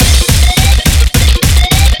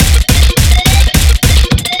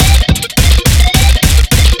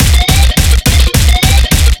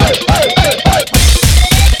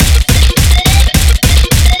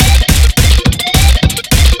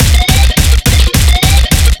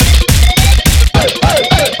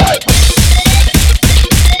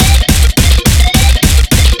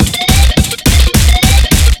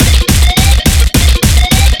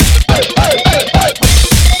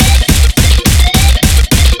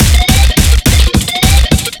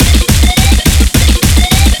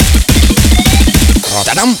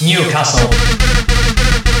Tottenham, Newcastle.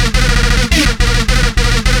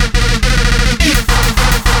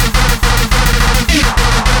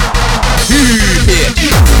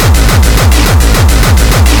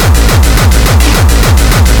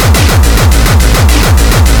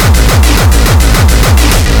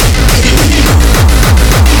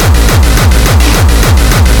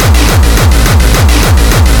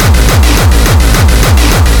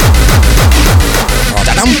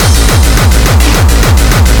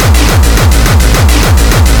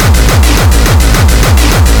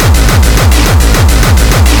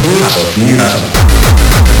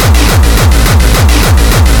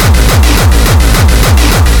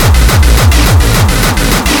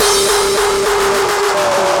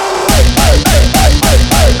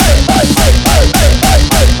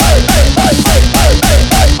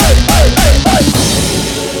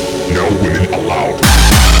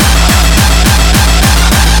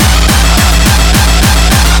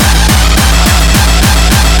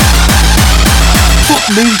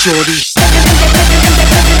 me, Geordie.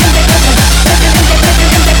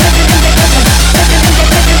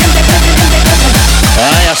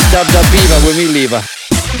 I stabbed a beaver with me lever.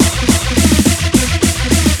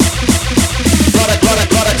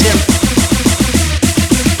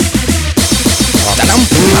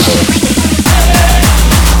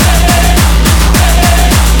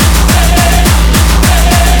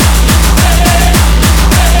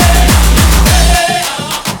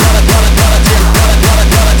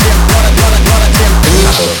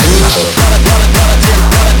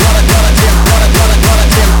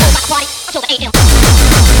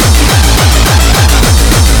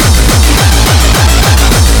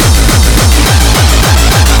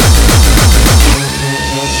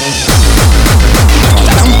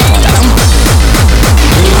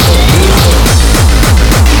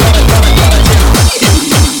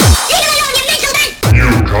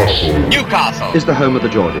 Newcastle is the home of the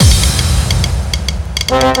Geordies.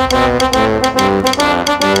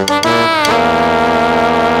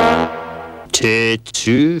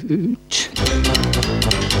 Toot.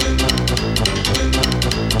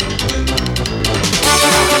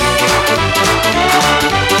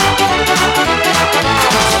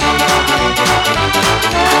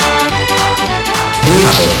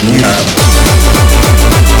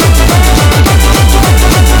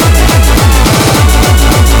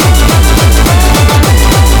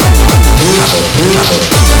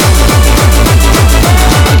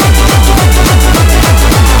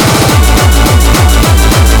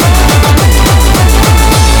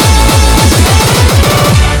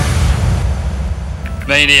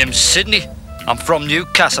 My name's Sydney. I'm from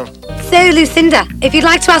Newcastle. So, Lucinda, if you'd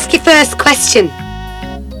like to ask your first question.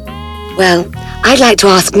 Well, I'd like to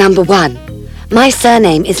ask number one. My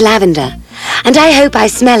surname is Lavender, and I hope I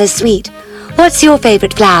smell as sweet. What's your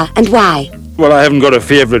favourite flower and why? Well, I haven't got a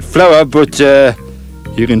favourite flower, but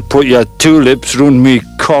you can put your tulips round me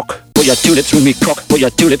cock. Put your tulips round me cock. Put your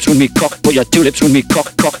tulips round me cock. Put your tulips round me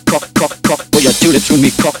cock. Cock, cock, cock, cock. Put your tulips round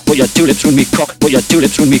me cock. Put your tulips round me cock. Put your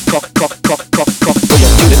tulips round me cock. Cock, cock, cock, cock. Put your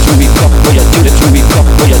tulips round me cock. Put your tulips round me cock.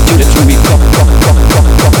 Put your tulips round me cock. Cock, cock, cock,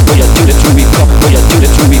 cock. Put your tulips round me cock. Put your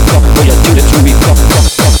tulips round me cock. Put your tulips round me cock. Cock,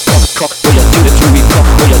 cock, cock, cock. Put your tulips round me cock.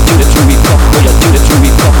 Put your tulips round me cock. Put your tulips round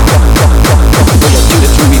me cock. Cock, cock, cock, cock. Put your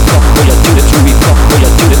tulips round me cock. Put your tulips round me cock. Put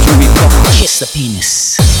your tulips round me cock. Kiss the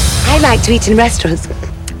penis. I like to eat in restaurants,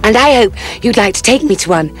 and I hope you'd like to take me to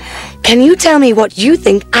one. Can you tell me what you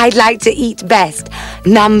think I'd like to eat best?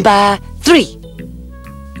 Number three.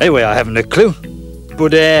 Anyway, I haven't a clue.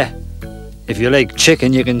 But if you like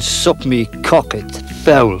chicken, you can suck me cock. It's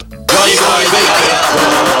foul.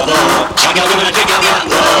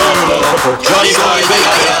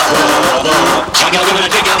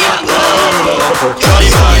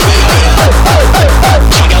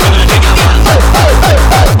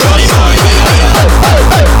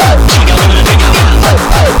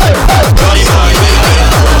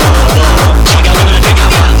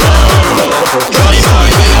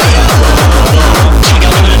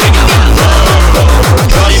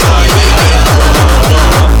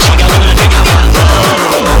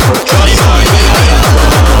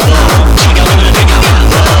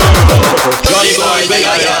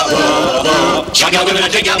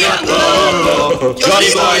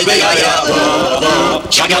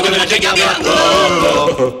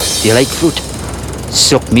 Do you like fruit?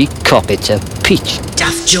 Suck me cock, it's a peach.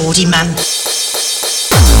 Daft Geordie man.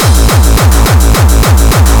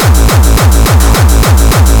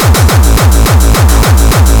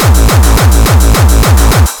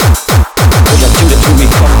 Put your tulips through me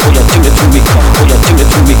cock. Put your tulips through me cock. Put your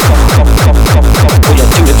tulips through me cock. Cock, cock, cock, cock. Put your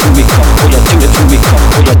tulips through me cock. Put your tulips through me cock.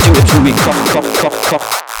 Put your tulips through me cock. Cock, cock,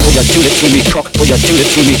 cock. your two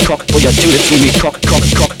lips through me cock, put your two lips through me cock, cock,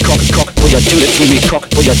 cock, cock, cock, put your two lips through me cock,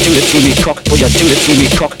 put your two lips through me cock, put your two lips through me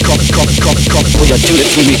cock, cock, cock, cock, cock, put your two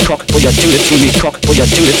lips through me cock, put your two lips through me cock, put your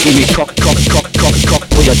two lips through me cock, cock, cock, cock, cock,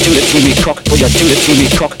 put your two lips through me cock, put your two lips through me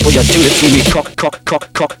cock, put your two lips through me cock, cock, cock,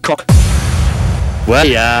 cock, cock. Well,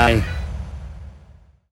 yeah.